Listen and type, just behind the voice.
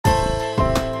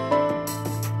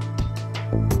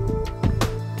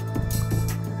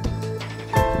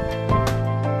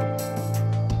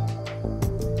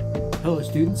Hello,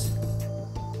 students.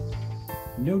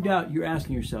 No doubt you're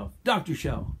asking yourself, Dr.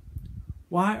 Shell,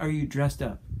 why are you dressed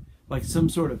up like some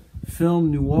sort of film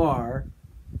noir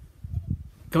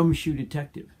gumshoe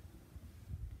detective?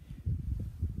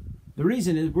 The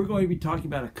reason is we're going to be talking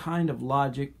about a kind of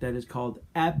logic that is called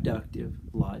abductive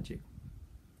logic.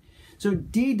 So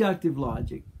deductive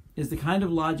logic is the kind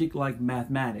of logic like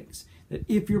mathematics, that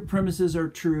if your premises are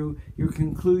true, your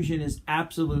conclusion is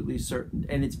absolutely certain,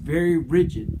 and it's very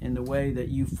rigid in the way that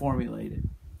you formulate it.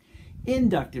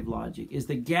 Inductive logic is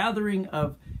the gathering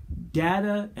of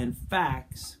data and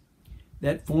facts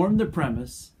that form the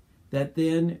premise that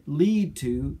then lead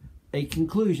to a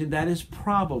conclusion that is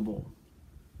probable.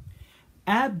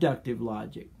 Abductive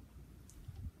logic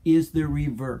is the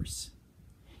reverse.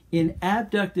 In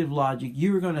abductive logic,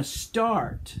 you're going to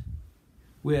start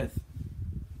with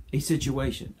a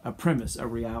situation, a premise, a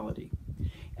reality.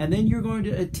 And then you're going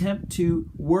to attempt to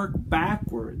work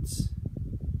backwards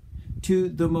to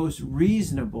the most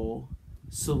reasonable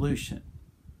solution.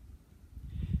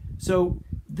 So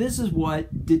this is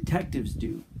what detectives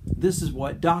do. This is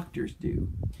what doctors do.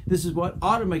 This is what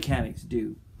auto mechanics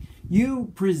do.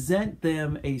 You present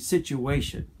them a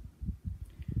situation.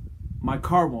 My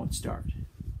car won't start.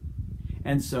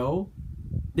 And so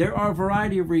there are a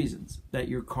variety of reasons that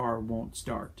your car won't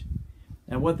start.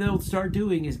 And what they'll start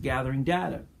doing is gathering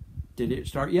data. Did it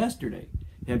start yesterday?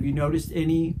 Have you noticed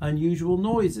any unusual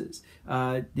noises?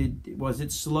 Was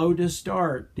it slow to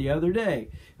start the other day?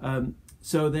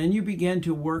 So then you begin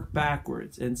to work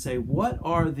backwards and say, what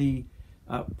are the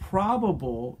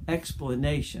probable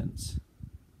explanations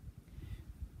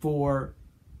for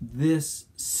this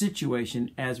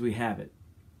situation as we have it?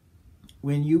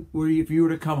 If you were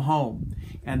to come home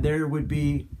and there would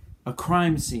be a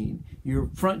crime scene,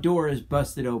 your front door is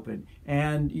busted open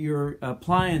and your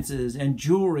appliances and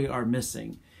jewelry are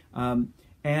missing,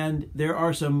 and there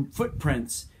are some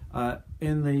footprints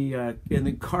in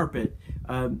the carpet,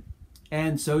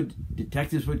 and so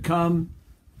detectives would come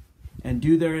and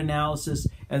do their analysis,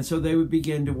 and so they would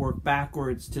begin to work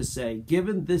backwards to say,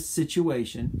 given this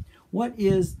situation, what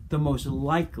is the most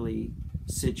likely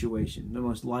situation, the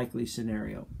most likely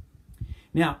scenario?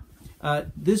 Now,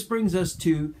 this brings us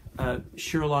to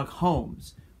Sherlock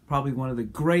Holmes, probably one of the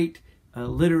great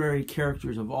literary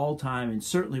characters of all time, and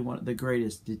certainly one of the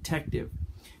greatest detective.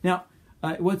 Now,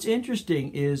 what's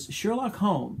interesting is Sherlock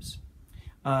Holmes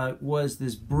was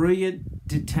this brilliant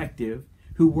detective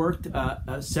who worked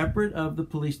separate of the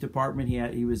police department.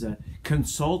 He was a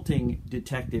consulting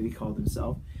detective, he called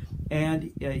himself,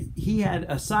 and he had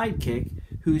a sidekick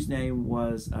whose name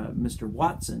was Mr.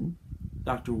 Watson,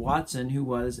 Dr. Watson, who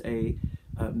was a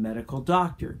medical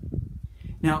doctor.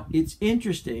 Now, it's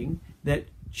interesting that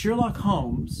Sherlock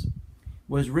Holmes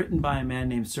was written by a man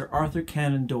named Sir Arthur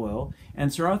Conan Doyle,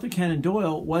 and Sir Arthur Conan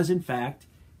Doyle was, in fact,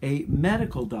 a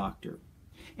medical doctor.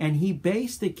 And he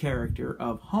based the character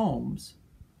of Holmes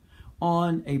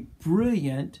on a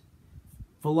brilliant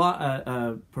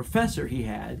professor he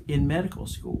had in medical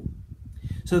school.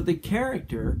 So the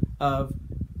character of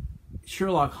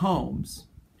Sherlock Holmes,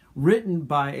 written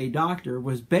by a doctor,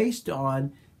 was based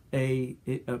on a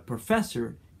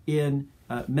professor in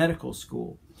medical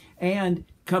school. And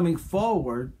coming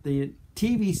forward, the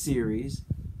TV series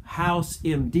House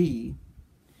MD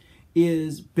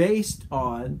is based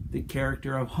on the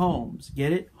character of Holmes.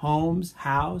 Get it? Holmes,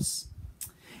 House.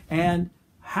 And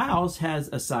House has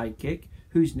a sidekick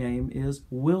whose name is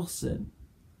Wilson.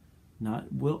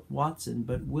 Not Watson,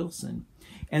 but Wilson.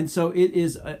 And so it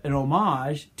is an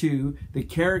homage to the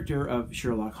character of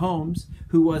Sherlock Holmes,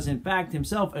 who was in fact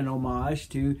himself an homage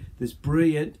to this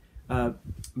brilliant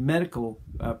medical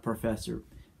professor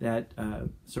that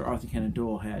Sir Arthur Conan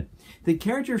Doyle had. The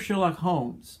character of Sherlock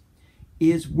Holmes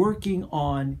is working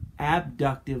on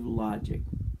abductive logic.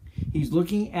 He's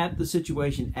looking at the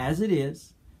situation as it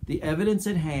is, the evidence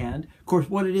at hand. Of course,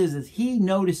 what it is he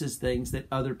notices things that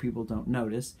other people don't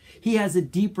notice. He has a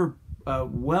deeper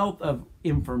wealth of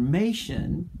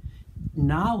information,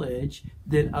 knowledge,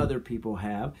 than other people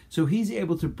have. So he's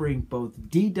able to bring both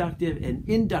deductive and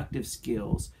inductive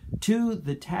skills to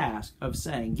the task of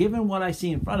saying, given what I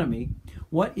see in front of me,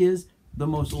 what is the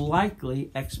most likely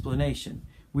explanation?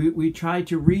 We try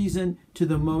to reason to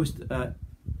the most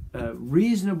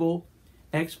reasonable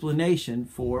explanation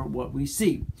for what we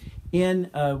see. In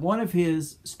one of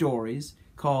his stories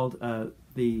called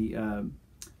The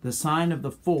Sign of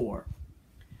the Four,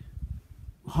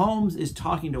 Holmes is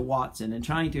talking to Watson and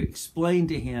trying to explain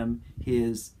to him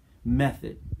his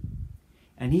method.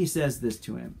 And he says this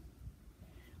to him: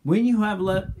 when you have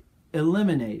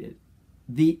eliminated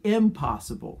the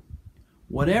impossible,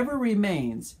 whatever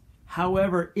remains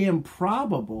however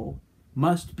improbable,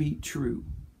 must be true.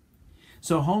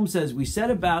 So Holmes says we set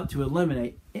about to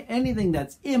eliminate anything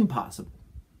that's impossible,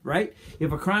 right?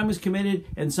 If a crime was committed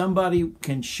and somebody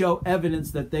can show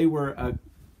evidence that they were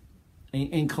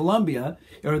in Colombia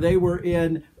or they were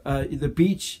in the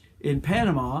beach in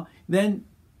Panama, then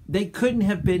they couldn't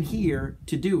have been here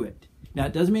to do it. Now,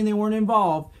 it doesn't mean they weren't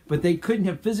involved, but they couldn't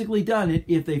have physically done it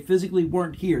if they physically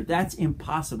weren't here. That's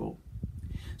impossible.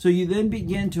 So you then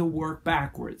begin to work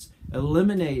backwards,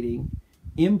 eliminating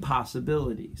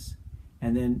impossibilities.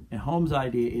 And then Holmes'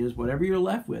 idea is whatever you're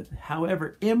left with,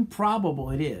 however improbable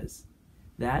it is,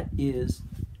 that is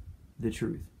the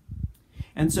truth.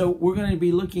 And so we're going to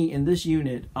be looking in this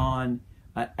unit on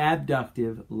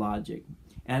abductive logic.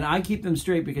 And I keep them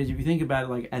straight because if you think about it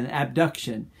like an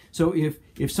abduction, so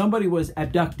if somebody was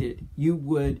abducted, you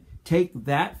would take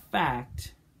that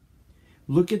fact,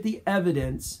 look at the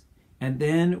evidence, and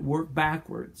then work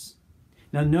backwards.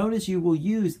 Now notice you will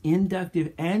use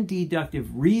inductive and deductive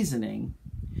reasoning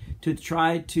to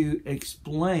try to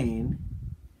explain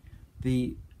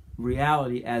the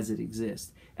reality as it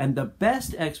exists. And the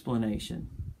best explanation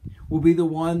will be the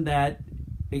one that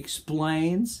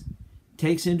explains,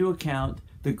 takes into account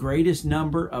the greatest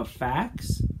number of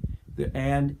facts,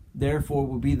 and therefore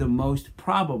will be the most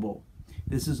probable.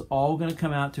 This is all going to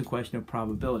come out to a question of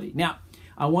probability. Now,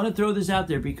 I want to throw this out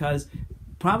there because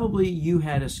probably you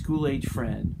had a school-age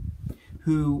friend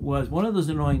who was one of those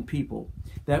annoying people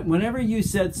that whenever you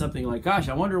said something like, gosh,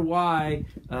 I wonder why,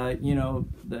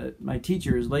 my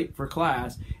teacher is late for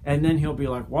class, and then he'll be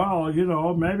like,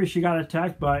 well, maybe she got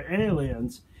attacked by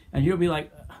aliens. And you'll be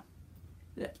like,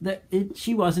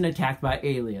 she wasn't attacked by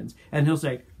aliens. And he'll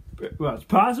say, well, it's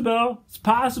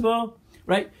possible,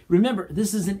 right? Remember,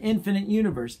 this is an infinite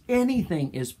universe.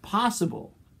 Anything is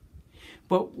possible.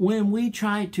 But when we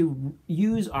try to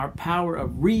use our power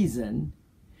of reason,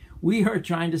 we are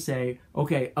trying to say,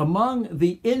 okay, among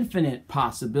the infinite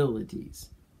possibilities,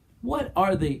 what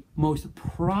are the most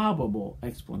probable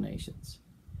explanations?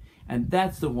 And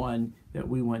that's the one that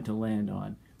we want to land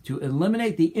on, to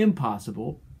eliminate the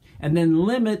impossible and then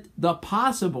limit the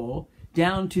possible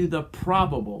down to the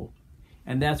probable.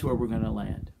 And that's where we're going to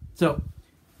land. So,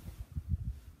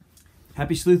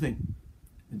 happy sleuthing.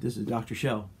 This is Dr.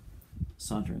 Shell,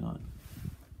 sauntering on.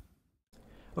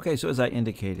 Okay, so as I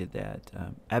indicated that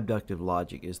abductive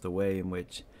logic is the way in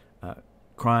which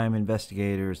crime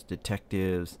investigators,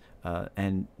 detectives,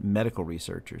 and medical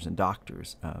researchers and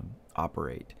doctors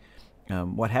operate.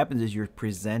 What happens is you're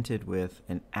presented with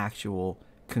an actual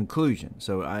conclusion.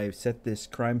 So I've set this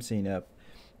crime scene up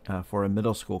for a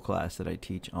middle school class that I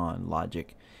teach on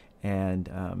logic.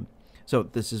 And so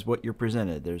this is what you're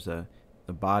presented. There's the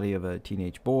body of a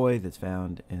teenage boy that's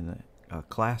found in a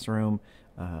classroom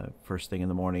first thing in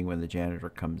the morning when the janitor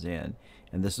comes in.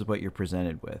 And this is what you're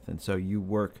presented with. And so you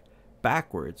work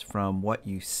backwards from what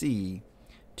you see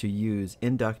to use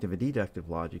inductive and deductive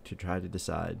logic to try to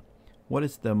decide what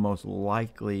is the most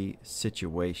likely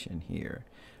situation here.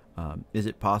 Is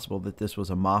it possible that this was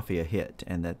a mafia hit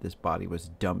and that this body was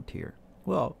dumped here?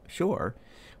 Well, sure,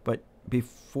 but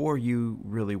before you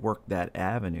really work that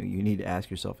avenue, you need to ask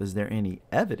yourself, is there any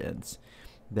evidence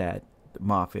that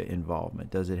mafia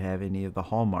involvement? Does it have any of the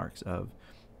hallmarks of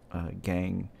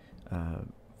gang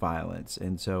violence?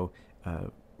 And so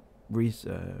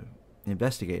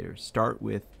investigators start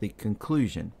with the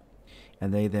conclusion,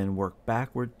 and they then work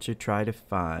backward to try to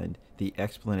find the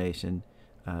explanation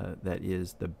that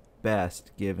is the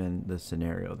best given the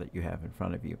scenario that you have in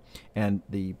front of you. And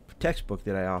the textbook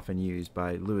that I often use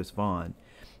by Louis Vaughan,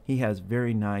 he has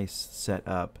very nice set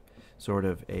up sort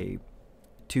of a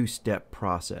two-step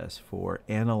process for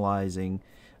analyzing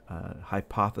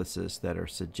hypotheses that are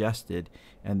suggested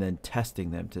and then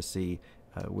testing them to see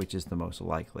which is the most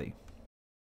likely.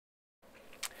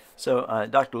 So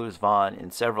Dr. Louis Vaughan,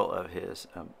 in several of his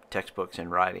textbooks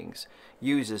and writings,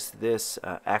 uses this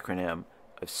acronym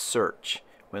of SEARCH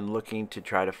when looking to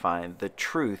try to find the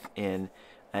truth in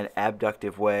an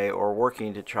abductive way or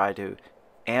working to try to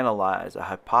analyze a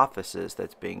hypothesis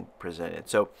that's being presented.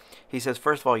 So he says,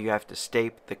 first of all, you have to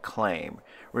state the claim.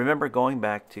 Remember, going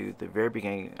back to the very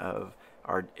beginning of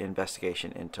our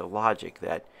investigation into logic,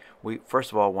 that we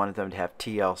first of all wanted them to have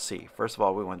TLC. First of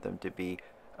all, we want them to be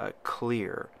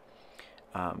clear,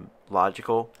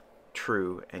 logical,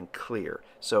 true, and clear.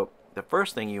 So the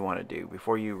first thing you want to do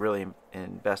before you really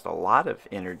invest a lot of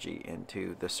energy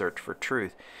into the search for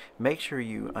truth, make sure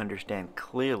you understand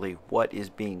clearly what is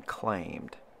being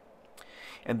claimed.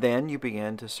 And then you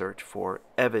begin to search for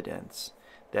evidence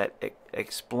that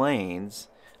explains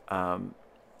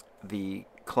the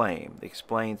claim,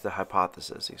 explains the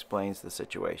hypothesis, explains the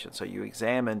situation. So you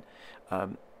examine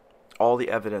all the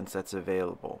evidence that's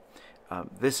available.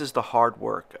 This is the hard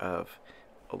work of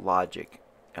logic.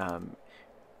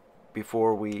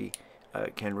 Before we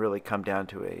can really come down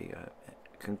to a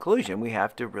conclusion, we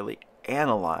have to really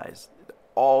analyze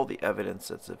all the evidence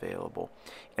that's available,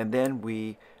 and then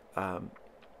we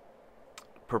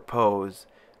propose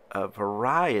a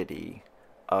variety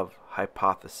of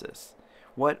hypotheses.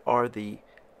 What are the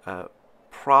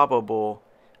probable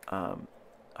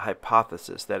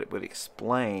hypothesis that it would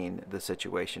explain the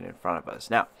situation in front of us?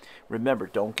 Now, remember,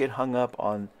 don't get hung up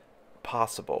on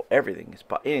possible. Anything's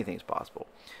possible.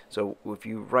 So if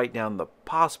you write down the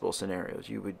possible scenarios,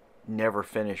 you would never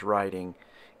finish writing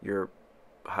your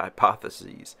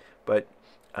hypotheses. But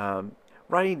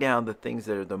writing down the things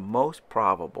that are the most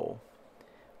probable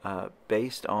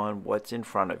based on what's in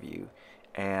front of you,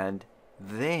 and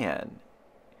then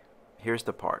here's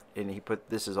the part, and he put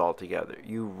this is all together.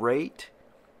 You rate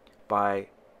by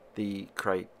the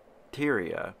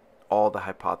criteria all the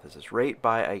hypotheses. Rate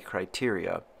by a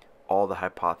criteria all the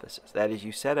hypotheses. That is,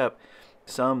 you set up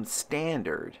some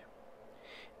standard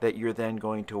that you're then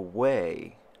going to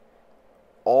weigh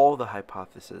all the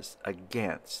hypotheses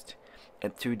against,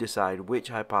 and to decide which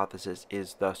hypothesis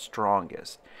is the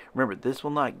strongest. Remember, this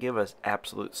will not give us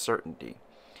absolute certainty.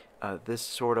 This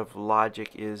sort of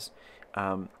logic is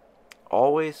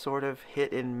always sort of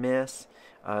hit and miss.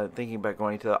 Thinking about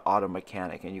going to the auto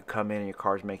mechanic, and you come in and your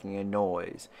car's making a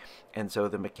noise, and so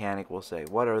the mechanic will say,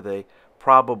 what are the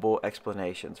probable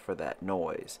explanations for that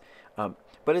noise?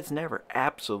 But it's never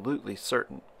absolutely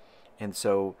certain, and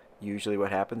so usually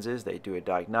what happens is they do a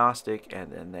diagnostic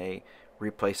and then they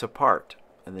replace a part,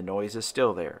 and the noise is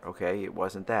still there. Okay, it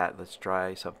wasn't that, let's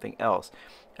try something else.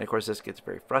 And of course this gets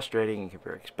very frustrating and can be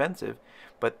very expensive,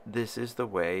 but this is the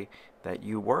way that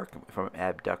you work from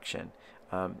abduction.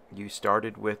 You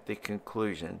started with the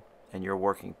conclusion and you're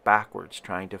working backwards,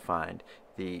 trying to find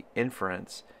the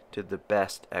inference to the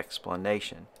best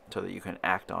explanation so that you can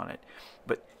act on it.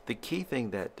 But the key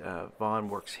thing that Vaughn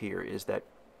works here is that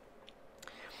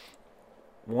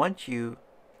once you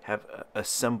have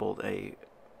assembled a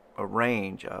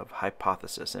range of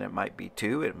hypotheses, and it might be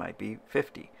 2, it might be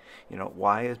 50. You know,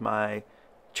 why is my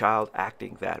child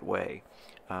acting that way?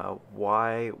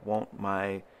 Why won't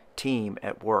my team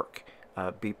at work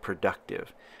be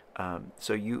productive?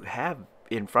 So you have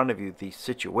in front of you the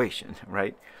situation,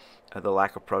 right? The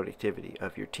lack of productivity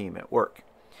of your team at work.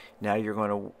 Now you're going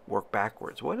to work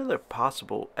backwards. What are the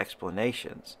possible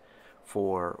explanations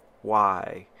for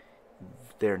why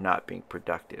they're not being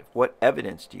productive? What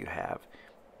evidence do you have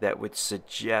that would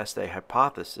suggest a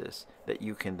hypothesis that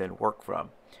you can then work from?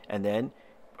 And then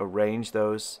arrange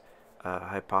those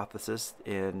hypotheses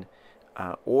in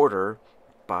order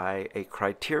by a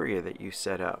criteria that you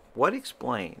set up. What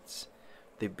explains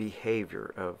the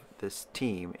behavior of this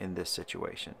team in this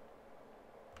situation?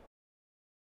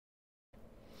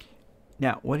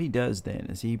 Now, what he does then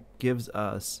is he gives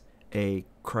us a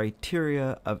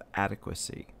criteria of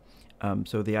adequacy.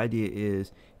 So the idea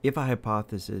is, if a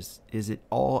hypothesis, is it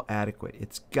all adequate?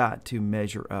 It's got to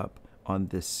measure up on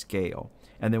this scale.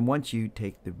 And then once you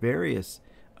take the various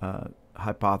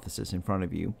hypotheses in front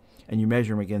of you and you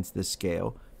measure them against this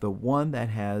scale, the one that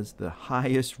has the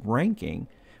highest ranking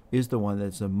is the one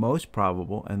that's the most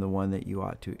probable and the one that you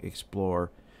ought to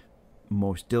explore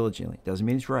most diligently. Doesn't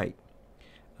mean it's right.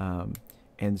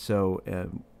 And so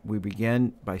we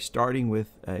begin by starting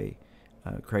with a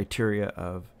criteria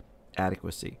of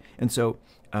adequacy. And so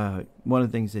one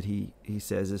of the things that he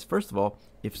says is, first of all,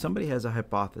 if somebody has a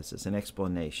hypothesis, an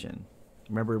explanation,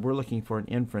 remember we're looking for an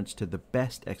inference to the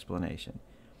best explanation.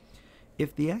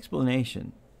 If the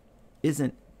explanation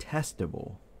isn't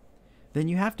testable, then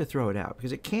you have to throw it out,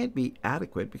 because it can't be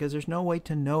adequate, because there's no way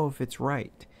to know if it's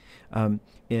right.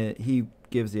 He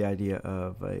gives the idea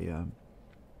of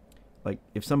like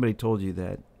if somebody told you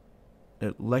that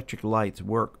electric lights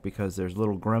work because there's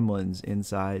little gremlins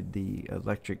inside the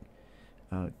electric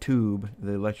tube,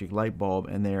 the electric light bulb,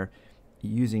 and they're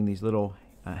using these little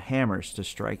hammers to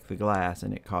strike the glass,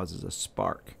 and it causes a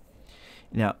spark.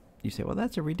 Now, you say, well,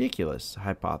 that's a ridiculous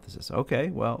hypothesis. Okay,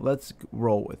 well, let's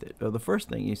roll with it. So the first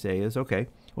thing you say is, okay,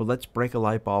 well, let's break a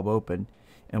light bulb open,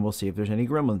 and we'll see if there's any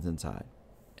gremlins inside.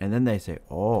 And then they say,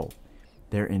 oh,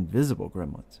 they're invisible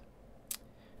gremlins.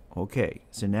 Okay,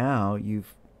 so now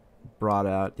you've brought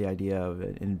out the idea of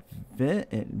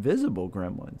invisible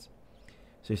gremlins.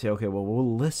 So you say, okay, well,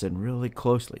 we'll listen really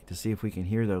closely to see if we can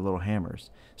hear their little hammers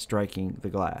striking the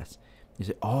glass. You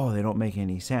say, oh, they don't make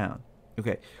any sound.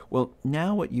 Okay, well,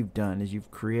 now what you've done is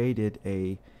you've created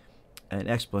an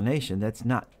explanation that's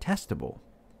not testable.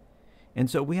 And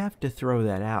so we have to throw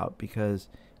that out because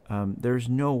there's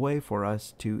no way for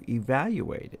us to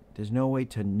evaluate it. There's no way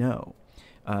to know.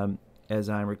 As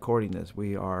I'm recording this,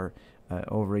 we are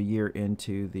over a year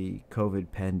into the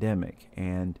COVID pandemic,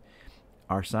 and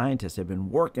our scientists have been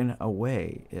working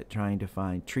away at trying to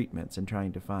find treatments and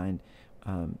trying to find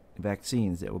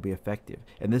vaccines that will be effective.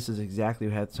 And this is exactly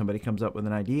how somebody comes up with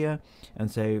an idea and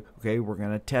say, okay, we're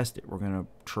going to test it. We're going to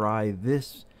try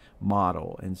this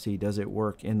model and see, does it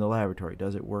work in the laboratory?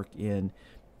 Does it work in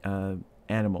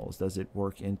animals? Does it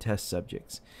work in test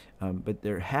subjects? But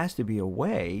there has to be a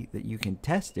way that you can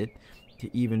test it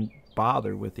to even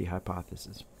bother with the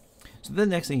hypothesis. So the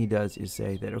next thing he does is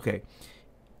say that, okay,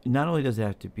 not only does it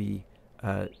have to be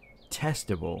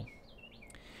testable,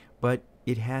 but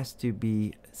it has to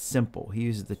be simple. He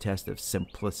uses the test of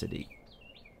simplicity.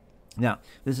 Now,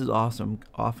 this is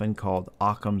often called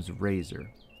Occam's razor.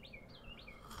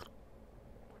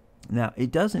 Now,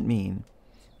 it doesn't mean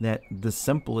that the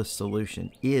simplest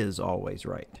solution is always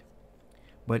right,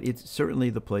 but it's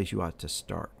certainly the place you ought to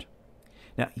start.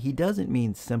 Now, he doesn't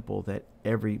mean simple that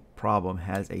every problem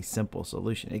has a simple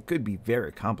solution. It could be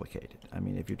very complicated. I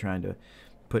mean, if you're trying to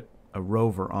put a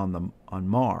rover on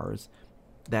Mars,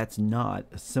 that's not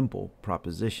a simple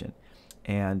proposition.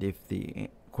 And if the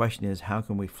question is, how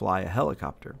can we fly a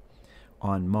helicopter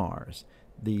on Mars,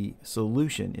 the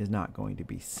solution is not going to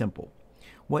be simple.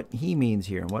 What he means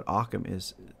here, and what Occam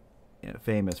is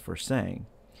famous for saying,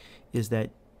 is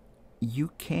that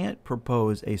you can't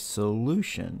propose a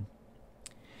solution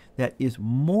that is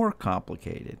more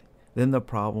complicated than the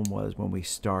problem was when we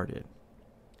started.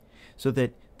 So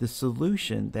that the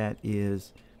solution that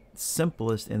is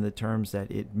simplest in the terms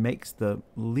that it makes the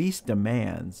least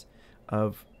demands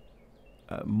of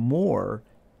more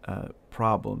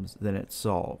problems than it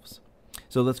solves.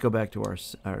 So let's go back to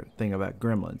our thing about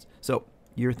gremlins. So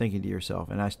you're thinking to yourself,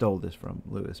 and I stole this from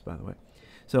Lewis, by the way.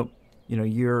 So,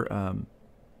 you're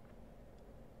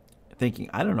thinking,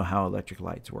 I don't know how electric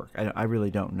lights work. I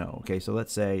really don't know. Okay, so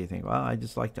let's say you think, well,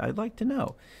 I'd like to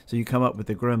know. So you come up with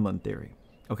the gremlin theory.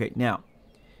 Okay, now,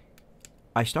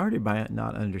 I started by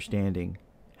not understanding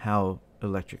how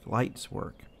electric lights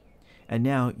work. And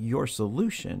now your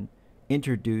solution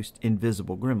introduced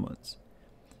invisible gremlins.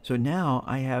 So now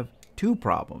I have two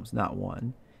problems, not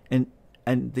one.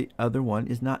 And the other one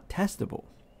is not testable.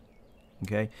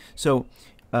 Okay, so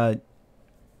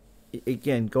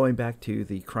again, going back to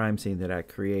the crime scene that I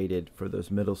created for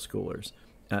those middle schoolers.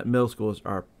 Middle schoolers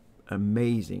are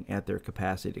amazing at their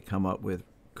capacity to come up with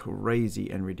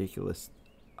crazy and ridiculous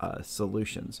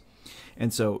solutions.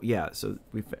 And so,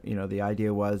 the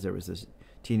idea was there was this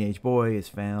teenage boy is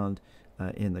found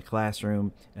in the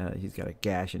classroom. He's got a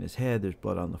gash in his head. There's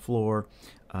blood on the floor.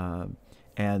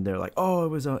 And they're like, oh, it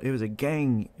was a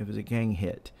gang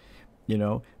hit.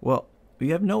 Well,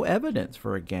 you have no evidence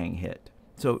for a gang hit.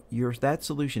 So that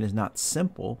solution is not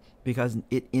simple because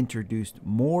it introduced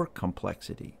more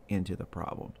complexity into the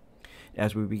problem.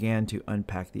 As we began to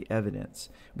unpack the evidence,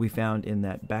 we found in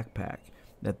that backpack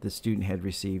that the student had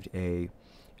received a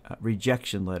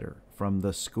rejection letter from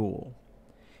the school,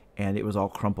 and it was all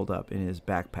crumpled up in his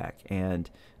backpack.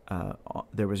 And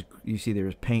there was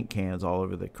paint cans all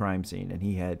over the crime scene, and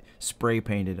he had spray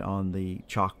painted on the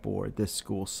chalkboard, "This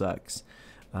school sucks."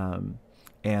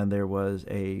 And there was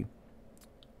a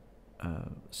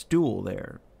stool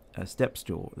there, a step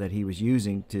stool that he was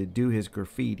using to do his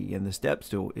graffiti, and the step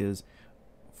stool is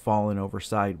fallen over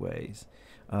sideways.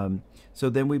 So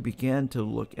then we began to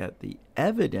look at the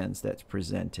evidence that's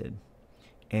presented,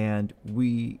 and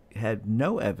we had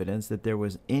no evidence that there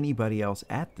was anybody else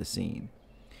at the scene.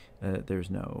 There's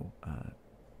no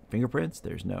fingerprints,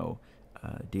 there's no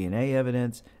DNA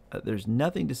evidence, there's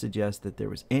nothing to suggest that there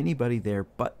was anybody there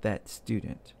but that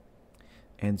student.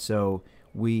 And so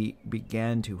we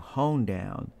began to hone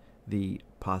down the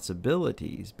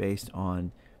possibilities based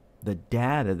on the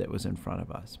data that was in front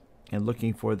of us and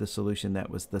looking for the solution that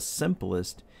was the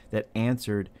simplest, that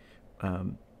answered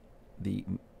the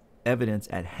evidence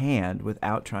at hand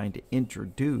without trying to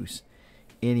introduce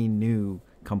any new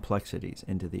complexities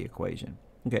into the equation.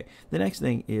 Okay, the next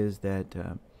thing is that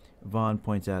Vaughn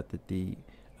points out that the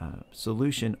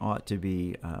solution ought to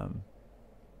be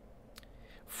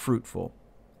fruitful,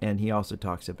 and he also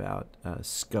talks about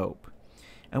scope.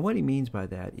 And what he means by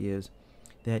that is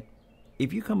that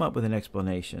if you come up with an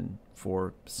explanation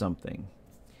for something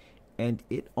and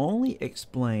it only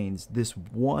explains this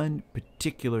one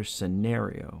particular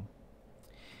scenario,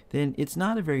 then it's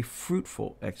not a very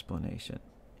fruitful explanation.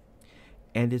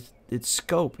 And its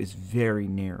scope is very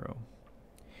narrow.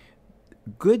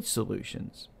 Good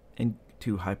solutions and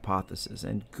to hypotheses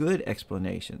and good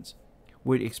explanations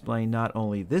would explain not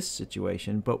only this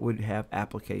situation, but would have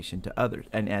application to others.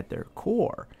 And at their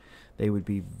core, they would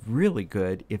be really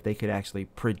good if they could actually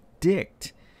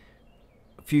predict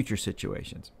future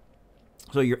situations.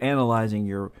 So you're analyzing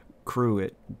your crew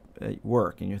at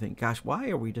work, and you're thinking, gosh, why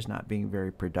are we just not being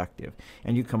very productive?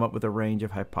 And you come up with a range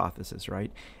of hypotheses,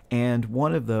 right? And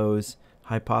one of those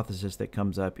hypothesis that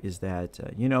comes up is that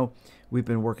we've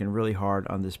been working really hard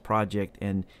on this project,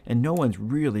 and no one's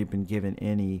really been given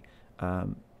any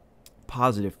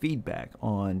positive feedback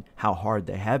on how hard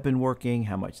they have been working,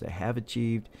 how much they have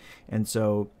achieved. And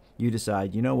so you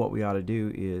decide, what we ought to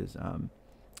do is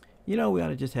we ought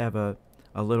to just have a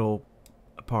little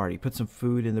party, put some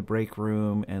food in the break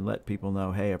room, and let people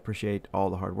know, hey, I appreciate all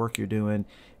the hard work you're doing,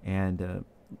 and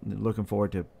looking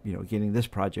forward to getting this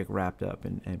project wrapped up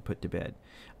and put to bed.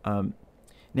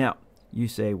 Now you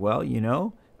say, well,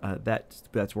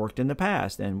 that's worked in the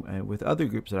past, and with other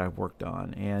groups that I've worked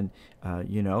on, and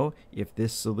if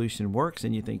this solution works,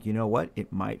 and you think, what,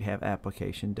 it might have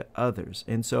application to others.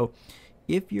 And so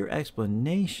if your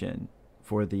explanation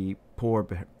for the poor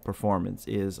performance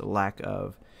is lack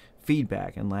of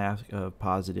feedback and lack of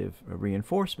positive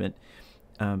reinforcement,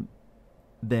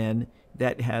 then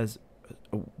that has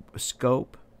a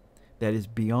scope that is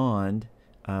beyond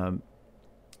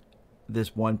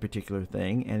this one particular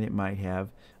thing, and it might have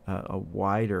a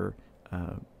wider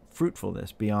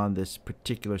fruitfulness beyond this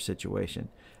particular situation.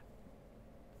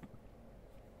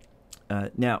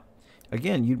 Now,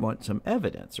 again, you'd want some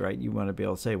evidence, right? You want to be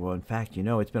able to say, well, in fact,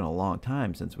 it's been a long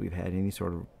time since we've had any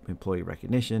sort of employee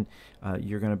recognition.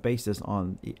 You're going to base this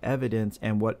on the evidence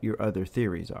and what your other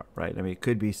theories are, right? I mean, it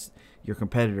could be your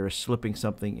competitor is slipping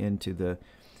something into the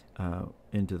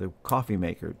coffee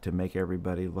maker to make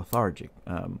everybody lethargic.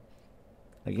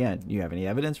 Again, you have any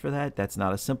evidence for that? That's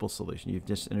not a simple solution. You've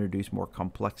just introduced more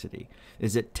complexity.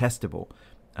 Is it testable?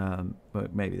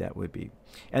 But maybe that would be.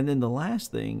 And then the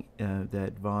last thing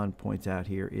that Vaughn points out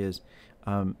here is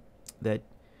that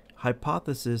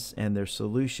hypotheses and their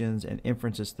solutions and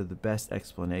inferences to the best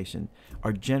explanation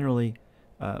are generally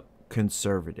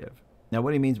conservative. Now,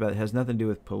 what he means by that has nothing to do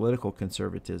with political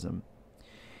conservatism.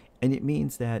 And it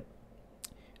means that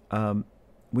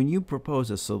when you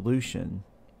propose a solution,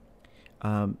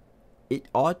 it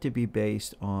ought to be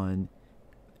based on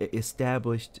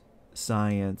established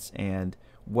science and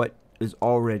what is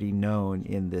already known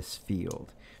in this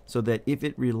field, so that if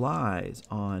it relies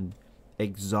on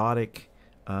exotic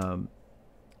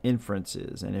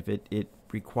inferences, and if it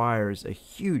requires a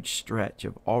huge stretch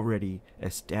of already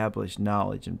established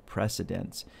knowledge and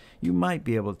precedents, you might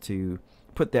be able to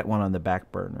put that one on the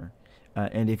back burner.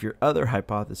 And if your other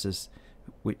hypotheses,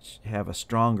 which have a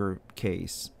stronger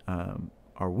case,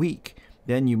 are weak,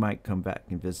 then you might come back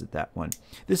and visit that one.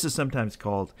 This is sometimes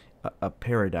called a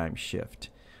paradigm shift.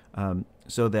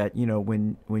 So that,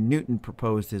 when Newton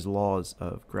proposed his laws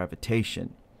of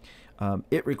gravitation,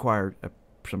 it required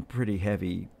some pretty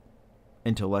heavy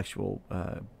intellectual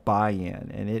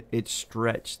buy-in, and it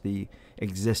stretched the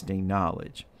existing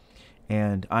knowledge.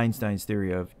 And Einstein's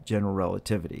theory of general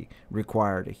relativity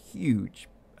required a huge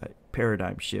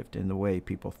paradigm shift in the way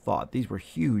people thought. These were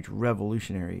huge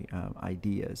revolutionary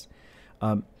ideas.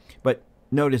 But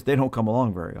notice they don't come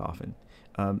along very often.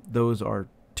 Those are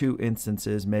two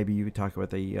instances. Maybe you could talk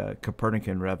about the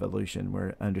Copernican revolution,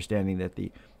 where understanding that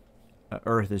the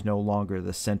Earth is no longer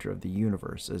the center of the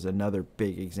universe is another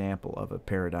big example of a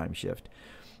paradigm shift.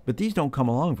 But these don't come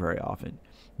along very often.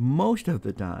 Most of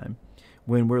the time,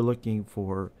 when we're looking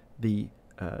for the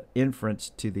inference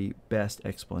to the best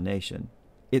explanation,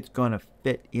 it's going to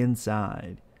fit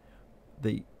inside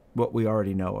what we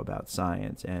already know about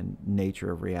science and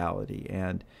nature of reality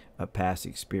and past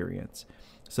experience.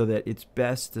 So that it's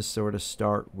best to sort of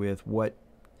start with what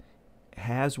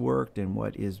has worked and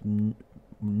what is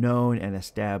known and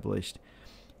established,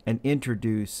 and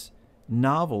introduce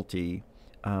novelty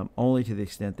only to the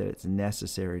extent that it's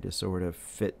necessary to sort of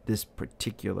fit this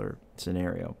particular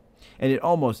scenario. And it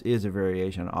almost is a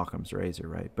variation on Occam's razor,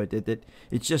 right? But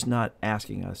it's just not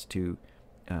asking us to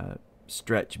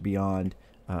stretch beyond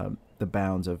the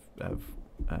bounds of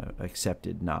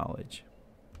accepted knowledge.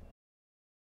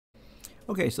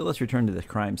 Okay, so let's return to the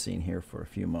crime scene here for a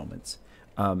few moments.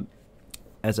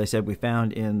 As I said, we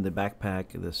found in the backpack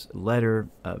this letter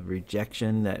of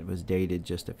rejection that was dated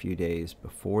just a few days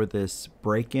before this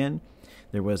break-in.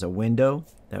 There was a window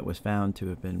that was found to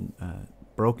have been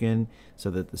broken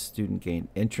so that the student gained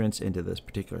entrance into this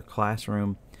particular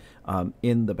classroom.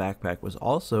 In the backpack was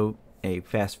also a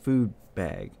fast food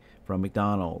bag from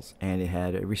McDonald's, and it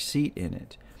had a receipt in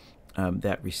it.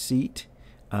 That receipt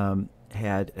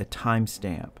had a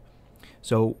timestamp.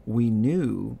 So we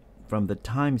knew from the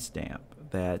timestamp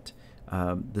that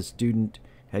the student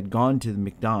had gone to the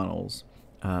McDonald's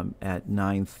at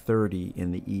 9:30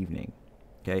 in the evening.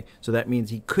 Okay, so that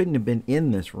means he couldn't have been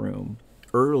in this room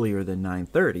earlier than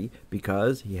 9:30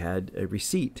 because he had a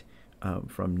receipt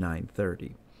from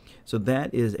 9:30. So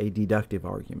that is a deductive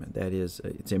argument. That is,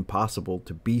 it's impossible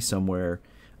to be somewhere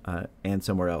and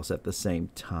somewhere else at the same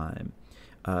time.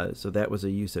 So that was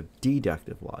a use of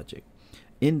deductive logic.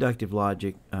 Inductive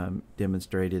logic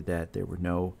demonstrated that there were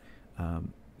no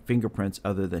fingerprints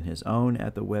other than his own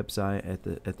at the website at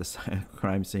the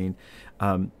crime scene.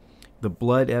 The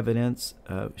blood evidence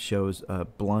shows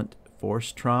blunt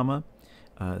force trauma.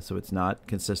 So it's not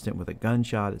consistent with a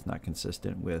gunshot. It's not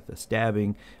consistent with a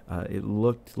stabbing. It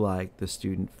looked like the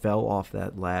student fell off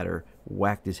that ladder,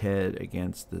 whacked his head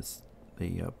against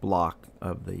the block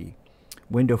of the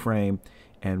window frame,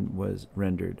 and was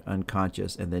rendered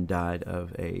unconscious, and then died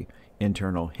of a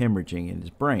internal hemorrhaging in his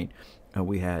brain.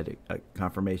 We had a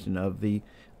confirmation of the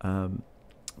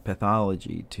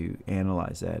pathology to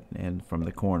analyze that, and from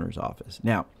the coroner's office.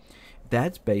 Now,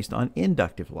 that's based on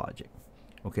inductive logic.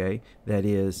 Okay, that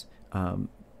is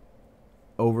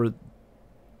over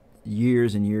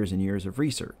years and years and years of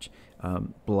research.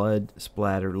 Blood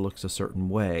splatter looks a certain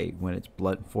way when it's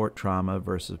blunt force trauma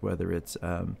versus whether it's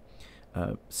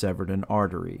severed an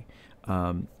artery,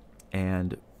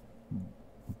 and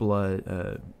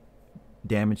blood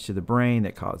damage to the brain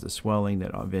that causes swelling that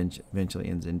eventually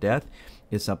ends in death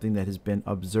is something that has been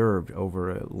observed over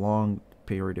a long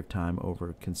period of time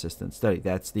over consistent study.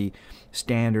 That's the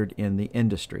standard in the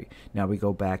industry. Now we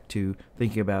go back to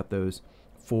thinking about those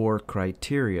 4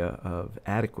 criteria of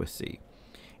adequacy.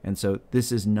 And so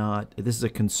this is a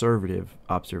conservative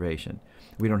observation.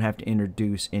 We don't have to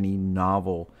introduce any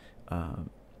novel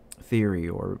theory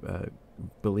or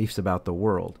beliefs about the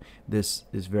world. This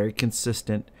is very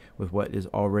consistent with what is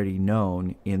already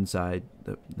known inside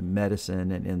the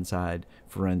medicine and inside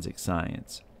forensic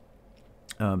science.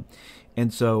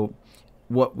 And so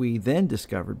what we then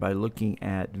discovered by looking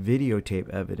at videotape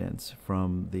evidence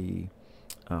from the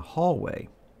hallway,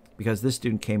 because this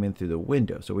student came in through the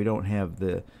window, so we don't have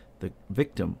the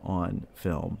victim on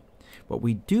film, but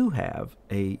we do have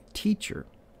a teacher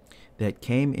that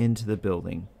came into the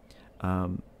building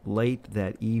late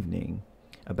that evening,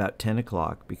 about 10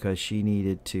 o'clock, because she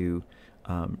needed to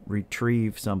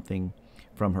retrieve something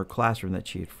from her classroom that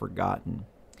she had forgotten.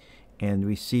 And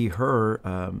we see her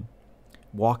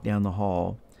walk down the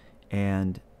hall,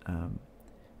 and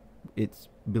it's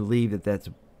believed that that's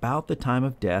about the time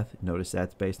of death. Notice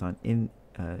that's based on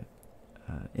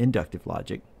inductive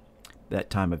logic, that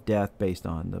time of death based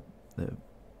on the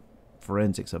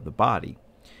forensics of the body.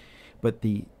 But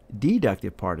the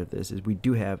deductive part of this is we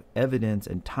do have evidence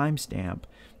and timestamp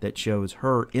that shows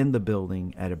her in the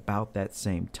building at about that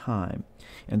same time.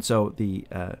 And so the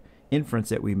inference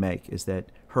that we make is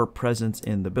that her presence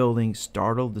in the building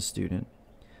startled the student.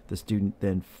 The student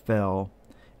then fell,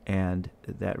 and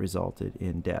that resulted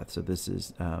in death. So this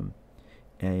is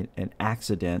an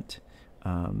accident.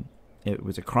 It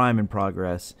was a crime in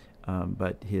progress,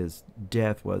 but his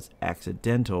death was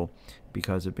accidental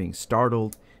because of being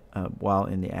startled while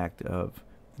in the act of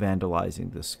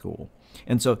vandalizing the school.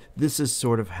 And so this is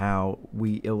sort of how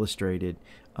we illustrated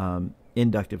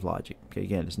inductive logic. Okay,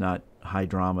 again, it's not high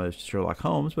drama Sherlock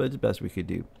Holmes, but it's the best we could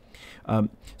do.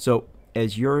 So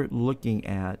as you're looking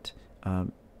at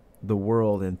the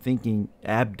world and thinking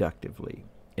abductively,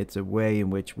 it's a way in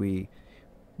which we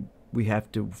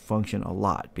have to function a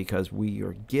lot, because we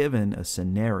are given a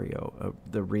scenario of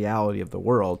the reality of the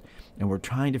world, and we're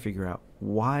trying to figure out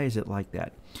why is it like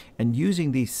that. And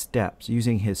using these steps,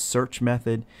 using his search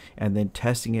method and then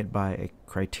testing it by a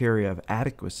criteria of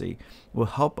adequacy, will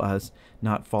help us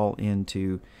not fall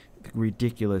into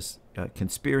ridiculous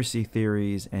conspiracy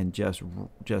theories and just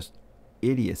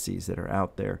idiocies that are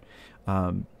out there.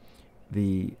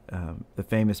 The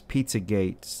famous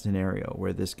Pizzagate scenario,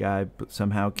 where this guy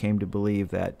somehow came to believe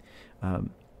that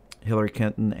Hillary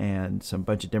Clinton and some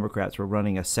bunch of Democrats were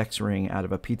running a sex ring out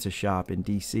of a pizza shop in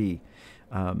D.C.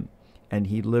 And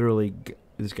he literally,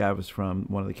 this guy was from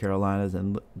one of the Carolinas,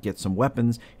 and gets some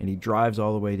weapons, and he drives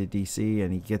all the way to D.C.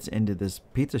 and he gets into this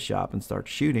pizza shop and starts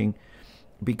shooting,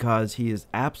 because he is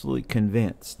absolutely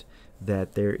convinced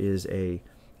that there is a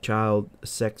child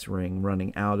sex ring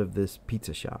running out of this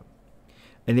pizza shop.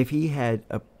 And if he had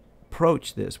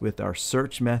approached this with our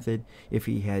search method, if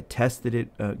he had tested it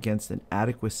against an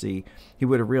adequacy, he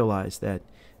would have realized that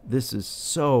this is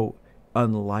so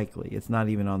unlikely. It's not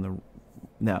even on the...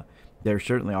 Now, there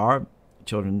certainly are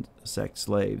children sex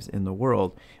slaves in the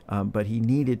world, but he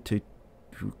needed to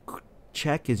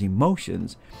check his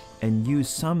emotions and use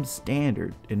some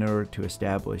standard in order to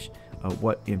establish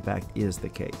what in fact is the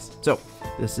case. So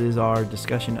this is our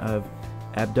discussion of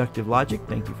abductive logic.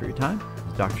 Thank you for your time.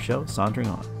 This is Dr. Shell, sauntering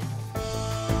on.